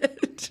bring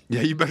it.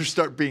 Yeah, you better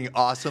start being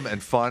awesome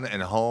and fun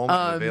and home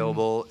and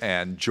available.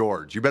 And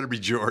George, you better be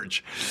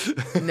George.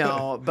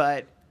 No,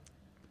 but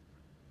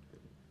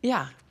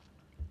yeah,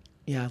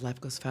 life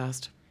goes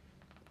fast.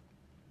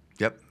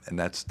 Yep, and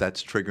that's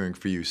triggering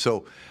for you.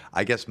 So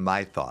I guess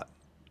my thought,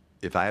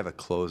 if I have a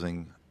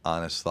closing,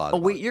 honest thought. Oh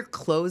wait, you're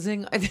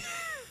closing?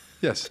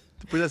 Yes,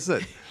 but that's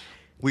it.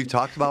 We've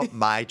talked about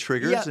my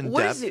triggers in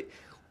what depth. is it?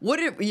 What?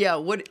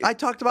 I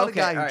talked about a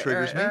guy who all right,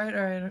 triggers me. All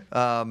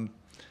right.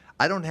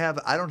 I don't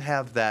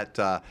have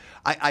that.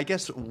 I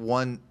guess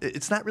one.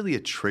 It's not really a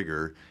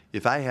trigger.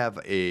 If I have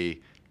a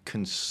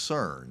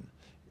concern,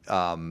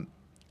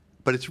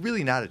 but it's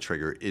really not a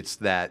trigger. It's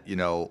that,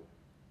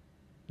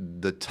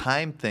 the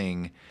time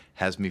thing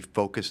has me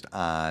focused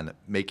on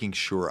making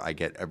sure I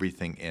get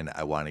everything in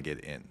I want to get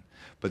in.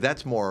 But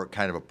that's more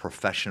kind of a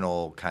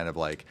professional kind of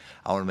like,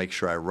 I want to make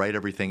sure I write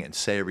everything and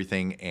say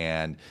everything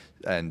and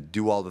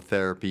do all the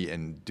therapy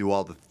and do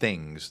all the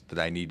things that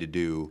I need to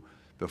do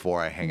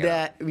before I hang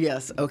out.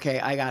 Yes, okay,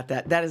 I got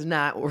that. That is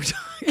not what we're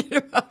talking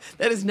about.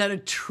 That is not a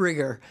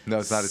trigger. No,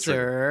 it's not a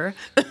trigger.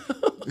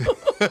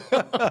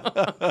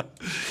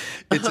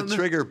 It's a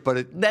trigger,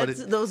 but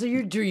those are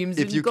your dreams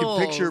if and you goals.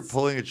 can picture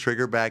pulling a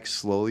trigger back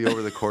slowly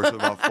over the course of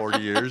about 40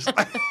 years.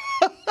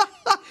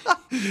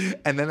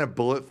 And then a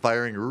bullet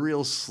firing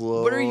real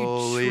slowly. What are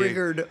you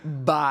triggered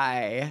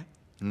by?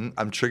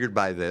 I'm triggered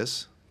by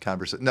this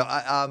conversation. No,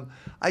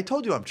 I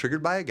told you I'm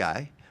triggered by a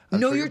guy. I'm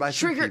triggered by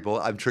some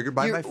people. I'm triggered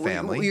by my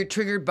family. You're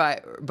triggered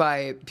by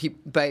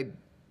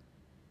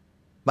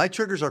My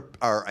triggers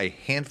are a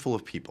handful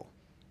of people.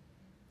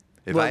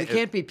 They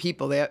can't be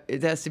people.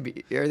 It has to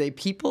be. Are they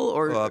people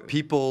or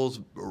people's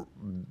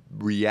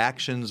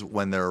reactions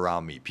when they're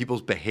around me?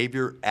 People's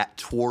behavior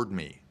toward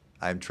me.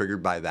 I'm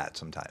triggered by that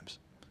sometimes.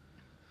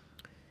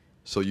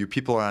 So you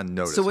people are on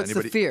notice. So what's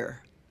the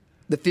fear?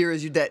 The fear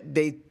is that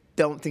they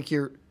don't think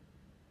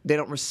they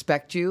don't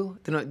respect you.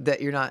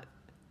 That you're not.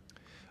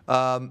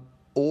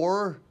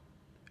 Or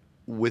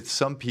with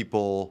some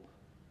people,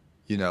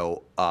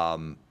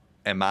 am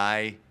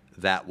I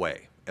that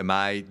way? Am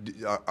I?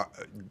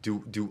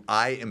 Do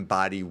I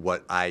embody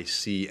what I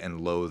see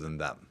and loathe in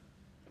them?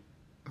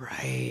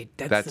 Right.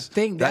 That's the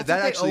thing. That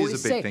actually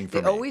is a big thing for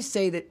me. They always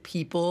say that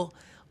people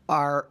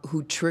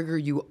who trigger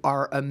you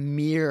are a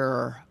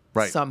mirror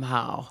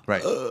somehow.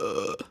 Right.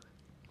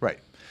 Right.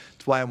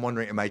 That's why I'm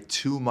wondering, am I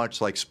too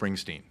much like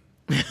Springsteen?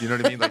 You know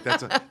what I mean? Like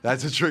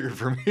that's a trigger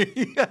for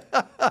me.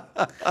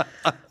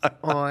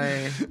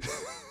 Oy.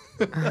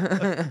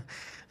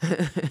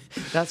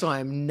 That's why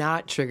I'm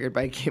not triggered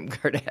by Kim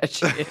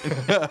Kardashian.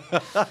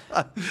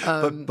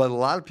 But a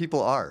lot of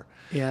people are.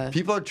 Yeah.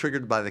 People are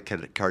triggered by the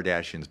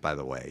Kardashians, by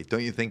the way.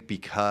 Don't you think?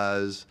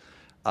 Because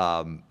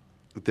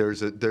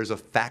there's a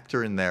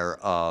factor in there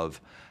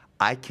of,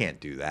 I can't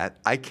do that.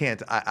 I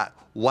can't.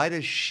 Why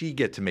does she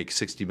get to make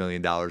 $60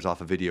 million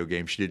off a video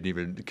game she didn't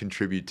even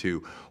contribute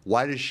to?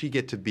 Why does she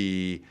get to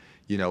be,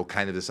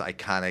 kind of this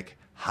iconic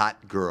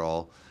hot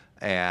girl,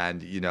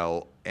 and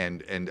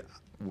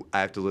I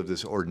have to live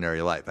this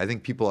ordinary life? I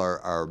think people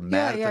are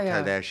mad at the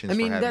Kardashians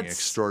for having an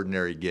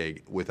extraordinary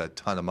gig with a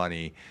ton of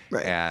money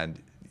and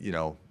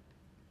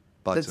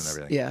butts and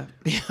everything. Yeah.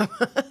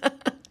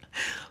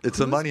 It's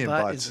the money in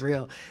butts. Is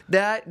real.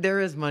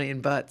 There is money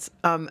in butts.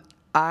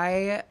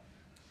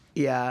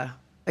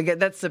 Again,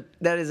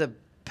 that is a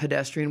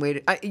pedestrian way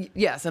to.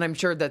 Yes, and I'm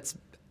sure that's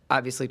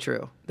obviously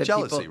true. That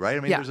jealousy, right? I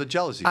mean, there's a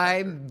jealousy factor.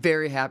 I'm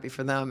very happy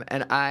for them,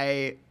 and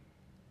I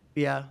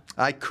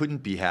couldn't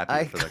be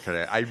happy for the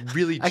Kardashians. I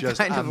really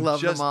I'm love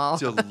just them all.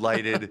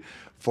 delighted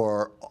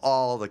for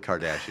all the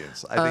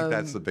Kardashians. I think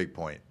that's the big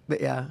point.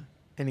 But yeah,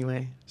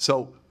 anyway.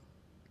 So,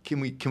 can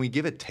we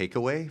give a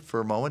takeaway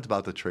for a moment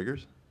about the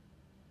triggers?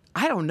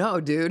 I don't know,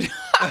 dude.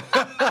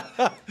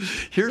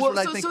 Here's what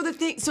I think.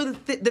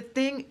 The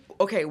thing.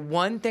 Okay,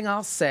 one thing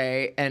I'll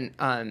say, and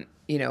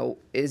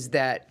is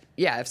that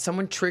if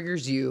someone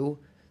triggers you,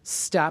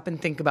 stop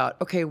and think about,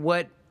 okay,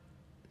 what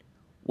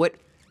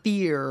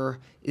fear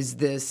is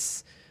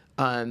this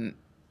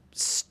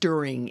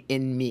stirring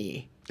in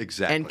me?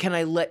 Exactly. And can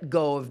I let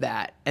go of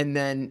that? And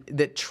then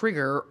the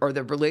trigger or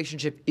the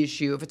relationship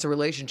issue, if it's a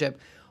relationship,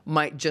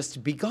 might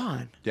just be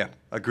gone. Yeah,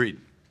 agreed.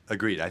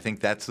 I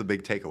think that's the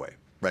big takeaway,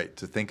 right?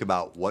 To think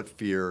about what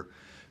fear,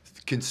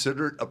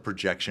 consider it a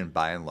projection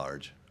by and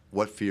large.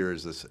 What fear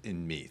is this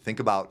in me? Think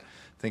about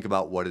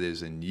what it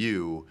is in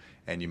you,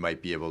 and you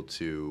might be able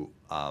to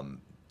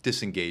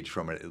disengage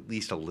from it at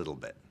least a little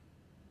bit.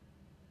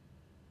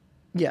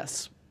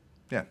 Yes.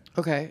 Yeah.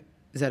 Okay.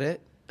 Is that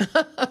it?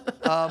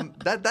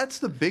 That's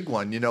the big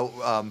one. I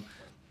don't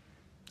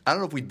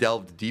know if we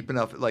delved deep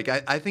enough. Like,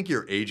 I think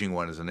your aging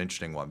one is an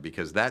interesting one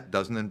because that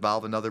doesn't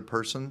involve another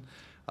person.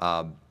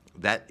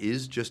 That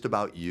is just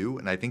about you,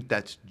 and I think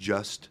that's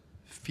just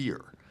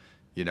fear.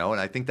 And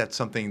I think that's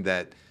something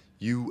that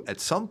you at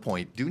some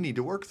point do need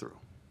to work through.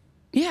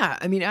 Yeah,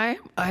 I mean, I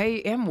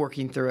am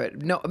working through it.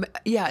 No,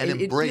 yeah,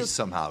 and embrace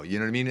somehow. You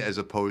know what I mean? As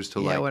opposed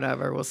to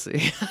whatever. We'll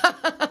see.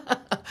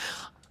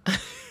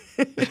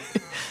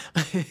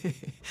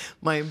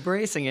 My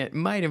embracing it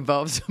might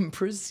involve some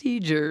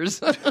procedures.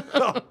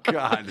 Oh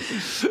God.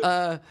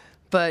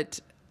 But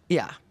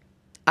yeah,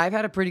 I've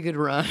had a pretty good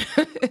run.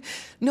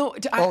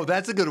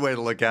 That's a good way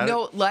to look at it.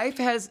 No, life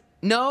has.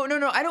 No.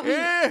 I don't mean.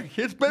 Yeah,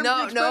 it's been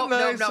nice.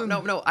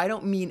 No. I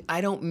don't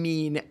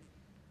mean.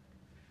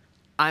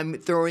 I'm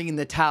throwing in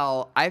the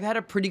towel. I've had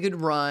a pretty good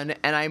run,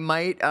 and I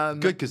might.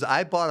 Good, because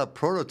I bought a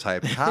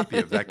prototype copy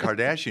of that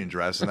Kardashian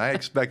dress, and I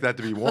expect that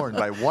to be worn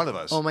by one of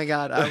us. Oh my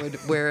God, I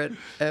would wear it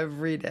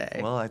every day.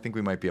 Well, I think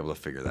we might be able to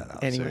figure that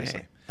out. Anyway,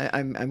 seriously.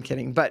 I'm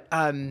kidding, but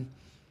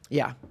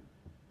yeah.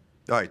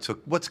 All right, so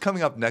what's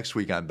coming up next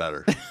week on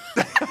Better?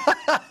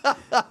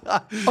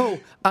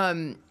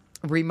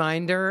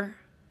 Reminder,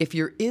 if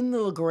you're in the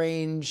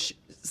LaGrange,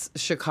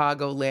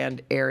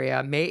 Chicagoland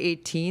area, May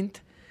 18th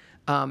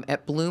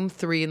at Bloom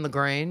 3 in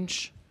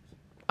LaGrange,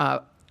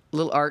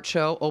 little art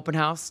show, open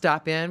house,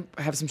 stop in,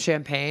 have some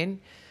champagne,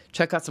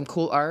 check out some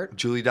cool art.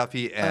 Julie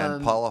Duffy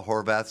and Paula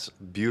Horvath's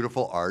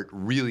beautiful art,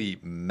 really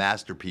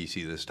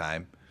masterpiecey this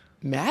time.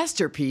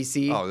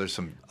 Masterpiecey. Oh, there's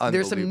some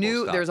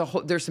unbelievable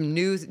stuff. There's some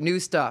new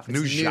stuff. It's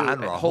New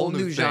genre, a a whole whole new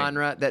new thing.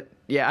 genre that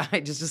I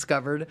just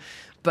discovered.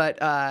 But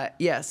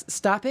yes,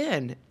 stop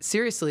in.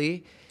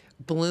 Seriously,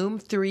 Bloom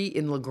 3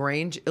 in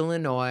LaGrange,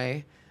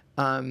 Illinois.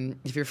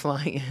 If you're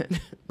flying in,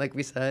 like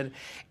we said,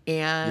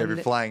 and Yeah, if you're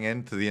flying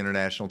into the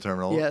international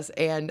terminal. yes,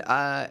 and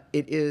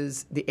it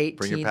is the 18th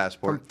Bring your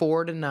passport. from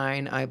 4 to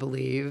 9, I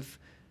believe.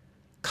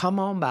 Come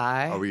on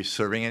by. Are we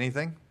serving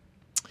anything?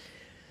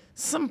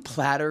 Some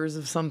platters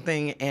of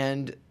something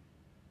and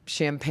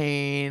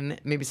champagne,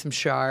 maybe some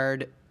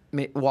Chard,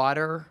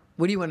 water.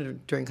 What do you want to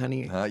drink,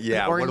 honey?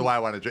 Yeah. Orange- What do I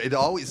want to drink? It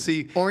always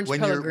Orange when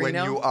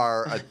Pellegrino? you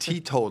are a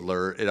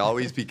teetotaler, it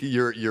always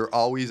you're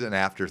always an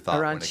afterthought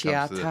when it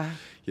comes to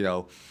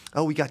Aranciata.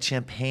 Oh, we got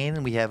champagne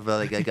and we have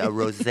like a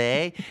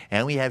rosé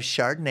and we have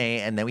Chardonnay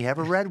and then we have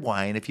a red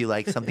wine if you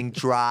like something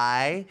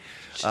dry.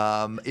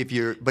 If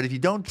you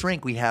don't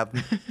drink,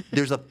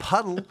 there's a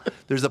puddle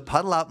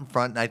out in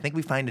front and I think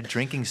we find a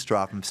drinking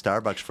straw from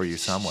Starbucks for you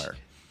somewhere.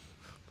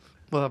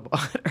 We'll have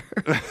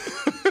water.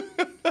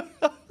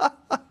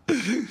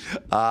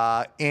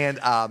 And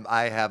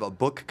I have a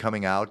book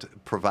coming out,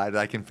 provided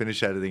I can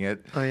finish editing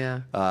it. Oh,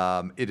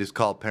 yeah. It is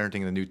called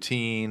Parenting the New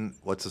Teen.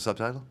 What's the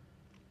subtitle?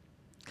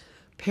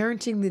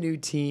 Parenting the New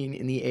Teen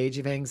in the Age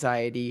of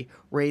Anxiety,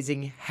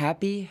 Raising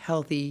Happy,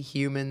 Healthy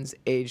Humans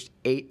Aged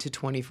 8 to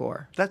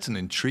 24. That's an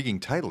intriguing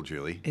title,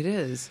 Julie. It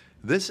is.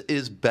 This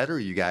is better,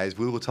 you guys.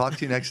 We will talk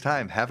to you next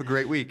time. Have a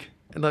great week.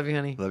 I love you,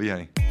 honey. Love you,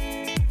 honey.